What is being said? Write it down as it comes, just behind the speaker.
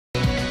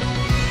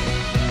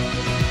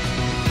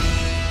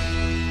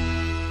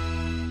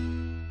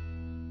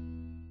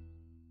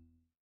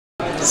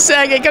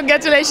Sergey,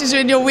 congratulations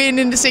on your win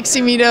in the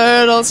 60-meter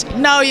hurdles.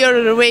 Now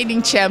you're the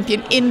reigning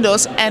champion,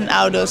 indoors and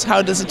outdoors.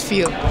 How does it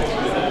feel?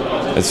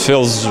 It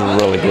feels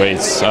really great.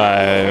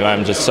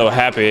 I'm just so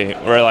happy.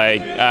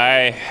 Really,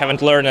 I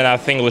haven't learned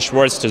enough English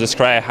words to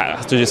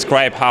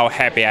describe how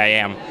happy I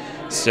am.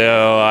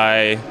 So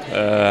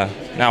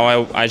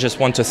now I just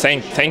want to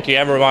thank you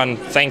everyone.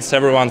 Thanks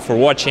everyone for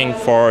watching,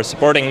 for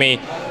supporting me.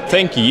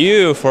 Thank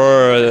you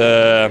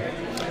for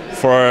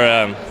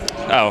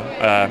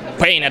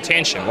paying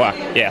attention. Well,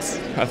 yes,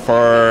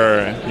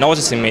 for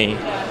noticing me.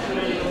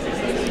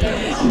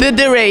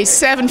 The race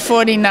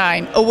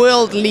 7:49, a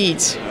world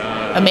lead.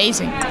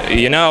 Amazing.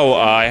 You know,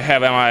 I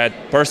have my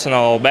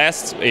personal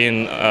best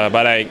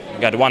but I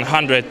got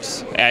 100.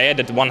 I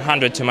added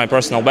 100 to my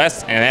personal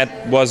best, and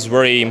that was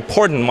very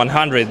important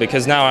 100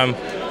 because now I'm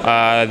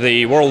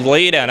the world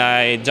lead, and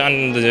I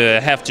don't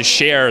have to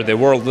share the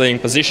world leading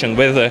position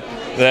with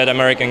that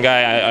American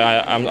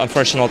guy.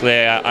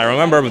 Unfortunately, I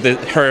remember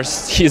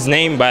his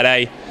name, but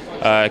I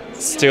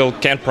still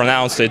can't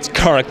pronounce it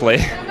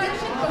correctly.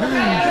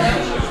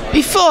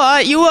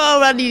 Before, you were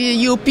already the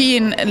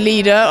European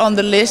leader on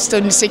the list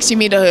on the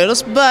 60-meter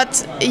hurdles,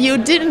 but you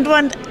didn't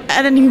want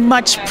any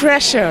much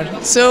pressure.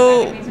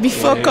 So,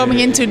 before coming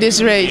into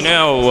this race, you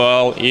know,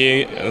 well,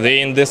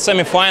 in the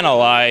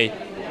semi-final, I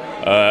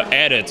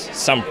added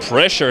some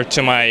pressure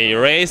to my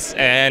race,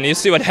 and you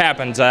see what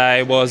happened.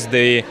 I was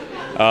the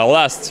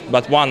last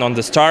but one on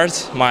the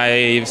start.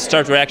 My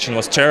start reaction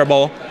was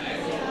terrible,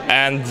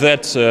 and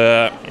that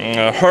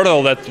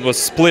hurdle that was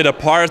split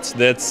apart.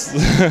 That's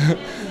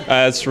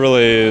it's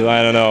really,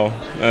 I don't know.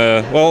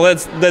 Well,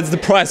 that's the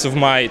price of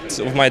my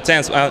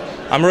tennis.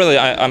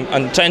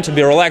 I'm trying to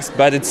be relaxed,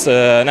 but it's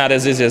not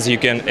as easy as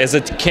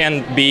it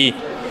can be.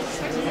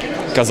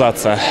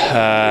 Казаться.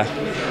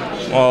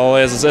 Well,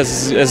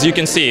 as you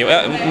can see,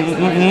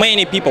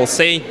 many people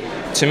say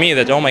to me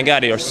that, oh my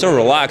God, you're so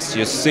relaxed.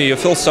 You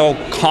feel so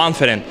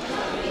confident.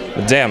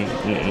 Damn,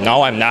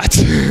 no, I'm not.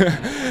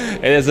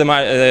 It's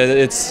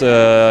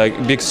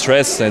big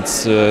stress.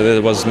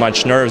 It was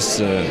much nerves,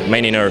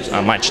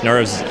 much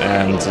nerves,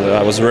 and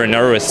I was very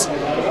nervous.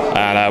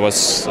 And I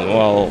was,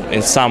 well,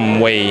 in some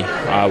way,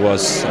 I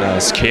was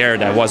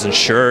scared. I wasn't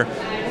sure,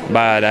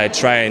 but I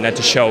try not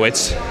to show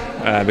it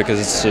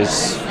because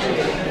it's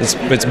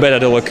better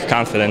to look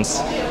confident.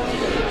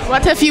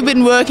 What have you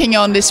been working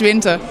on this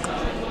winter?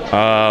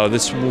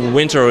 This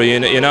winter,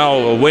 you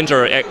know,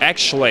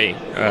 actually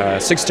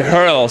 60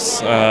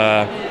 hurdles.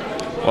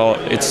 Well,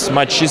 it's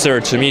much easier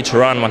to me to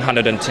run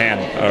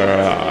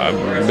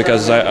 110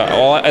 because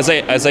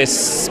as I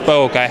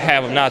spoke, I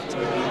have not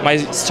my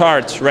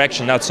start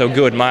reaction not so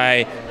good.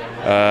 My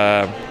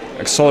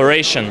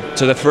acceleration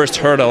to the first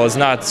hurdle is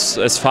not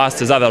as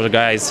fast as other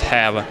guys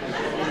have.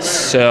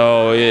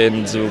 So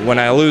when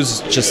I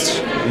lose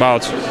just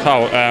about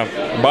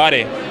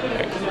body,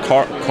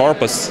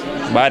 corpus,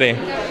 body.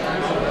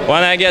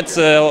 When I get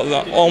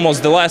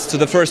almost the last to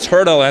the first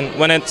hurdle, and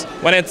when it's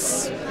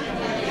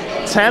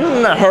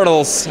 10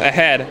 hurdles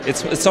ahead,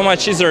 it's so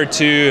much easier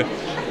to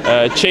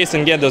chase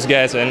and get those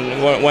guys.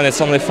 And when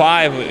it's only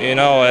 5, you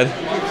know,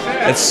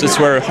 it's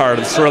very hard.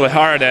 It's really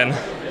hard, and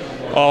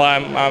well,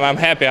 I'm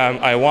happy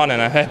I won,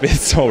 and I'm happy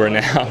it's over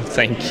now.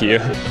 Thank you.